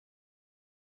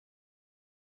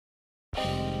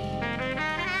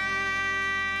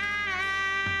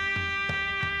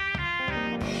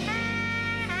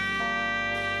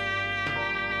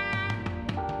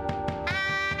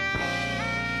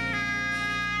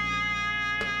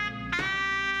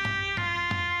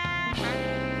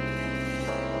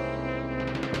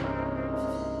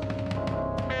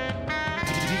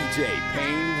DJ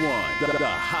Payne 1, the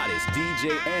hottest DJ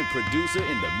and producer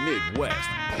in the Midwest.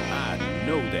 I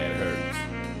know that hurts.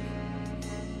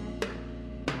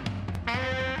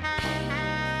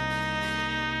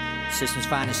 System's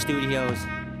Finest Studios.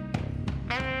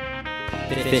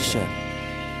 Bishop.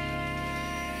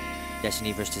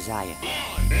 Destiny vs. Desire.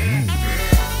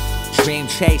 Dream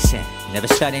chasing, never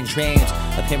studying dreams.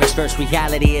 Appearance versus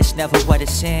reality, it's never what it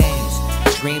seems.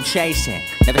 Dream chasing,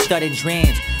 never studying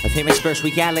dreams. Appearance versus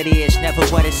reality, it's never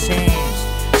what it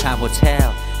seems. Time will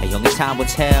tell, and only time will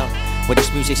tell. Where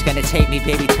this music's gonna take me,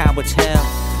 baby, time will tell.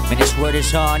 Man, this word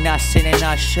is on us in a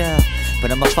nutshell.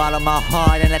 But I'ma follow my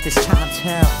heart and let this time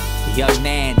tell. A young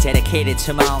man dedicated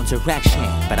to my own direction.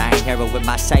 But I ain't here with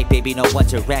my sight, baby, no one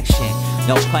direction.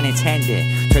 No pun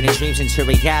intended. Turning dreams into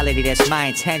reality, that's my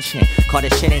intention. Call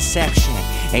this shit Inception.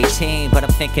 18, but I'm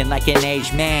thinking like an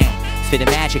aged man. Spit the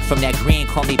magic from that green,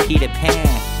 call me Peter Pan.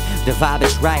 The vibe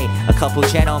is right, a couple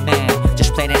gentlemen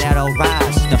just playing out old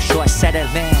rhymes, no short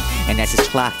settling. And as this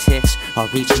clock ticks, our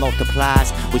reach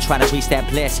multiplies. We try to reach that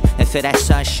bliss and feel that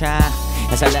sunshine.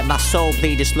 As I let my soul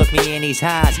bleed, just look me in these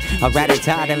eyes. I'd rather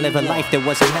die than live a life that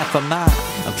wasn't meant for mine.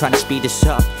 I'm trying to speed this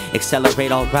up,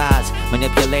 accelerate all rides,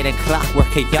 manipulating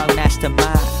clockwork, a young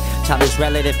mastermind. Time is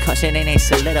relative, cause it ain't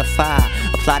solidified.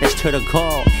 Apply this to the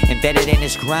goal, embedded in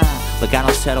this grind. Look, I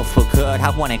don't settle for good,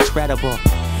 I want incredible.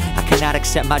 I cannot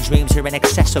accept my dreams are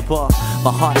inaccessible.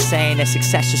 My heart saying that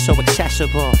success is so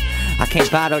accessible. I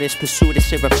can't bottle this pursuit,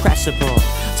 it's irrepressible.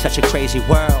 Such a crazy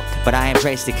world, but I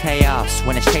embrace the chaos.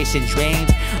 When it's chasing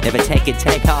dreams, never take it,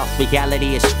 take off.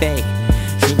 Reality is fake,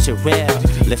 dreams are real.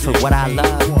 Live for what I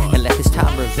love, and let this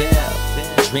time reveal.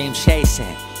 Dream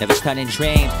chasing, never stunning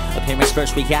dreams. Appearance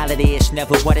versus reality, it's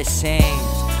never what it seems.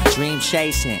 Dream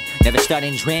chasing, never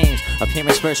stunning dreams.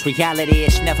 Appearance versus reality,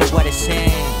 it's never what it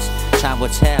seems. Time will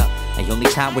tell, and only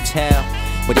time will tell.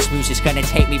 Where this music's gonna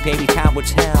take me, baby, time will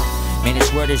tell. Man,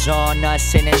 this word is on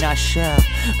us in a nutshell.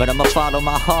 But I'ma follow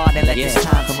my heart and let this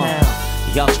time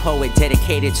tell. Young poet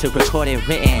dedicated to recording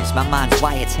writtens. My mind's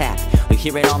wiretapped, we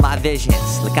hear it on my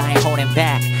visions. Look, I ain't holding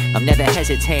back, I'm never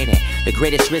hesitating. The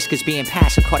greatest risk is being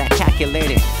passive, call that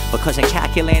calculated. Because I'm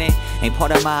calculating ain't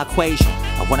part of my equation.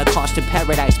 I want a constant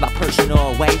paradise, my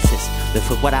personal oasis. Live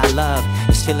for what I love,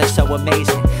 it's feeling so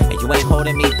amazing. And you ain't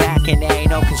holding me back and there ain't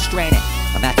no constraining.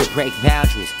 I'm out to break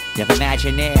boundaries, never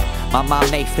imagineer. My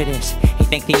mom made for this, he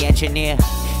think the engineer.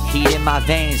 Heat in my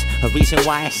veins, a reason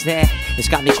why it's there. It's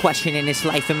got me questioning this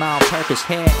life and my own purpose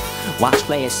here. Why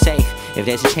play it safe if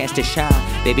there's a chance to shine?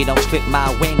 Baby, don't clip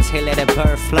my wings, hey, let a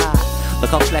bird fly.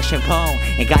 Look, I'm flesh and bone,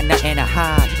 ain't got nothing to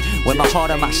hide. Wear my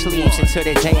heart on my sleeves until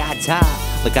the day I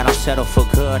die. Look, I don't settle for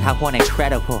good, I want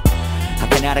incredible. I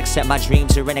cannot accept my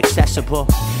dreams are inaccessible.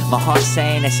 My heart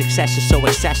saying that success is so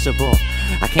accessible.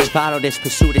 I can't bottle this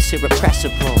pursuit, it's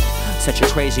irrepressible. Such a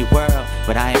crazy world,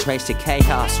 but I embrace the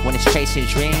chaos. When it's chasing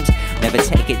dreams, never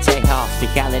take a day off.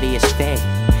 Reality is fake,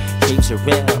 dreams are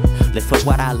real. Live for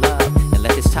what I love, and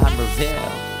let this time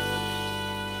reveal.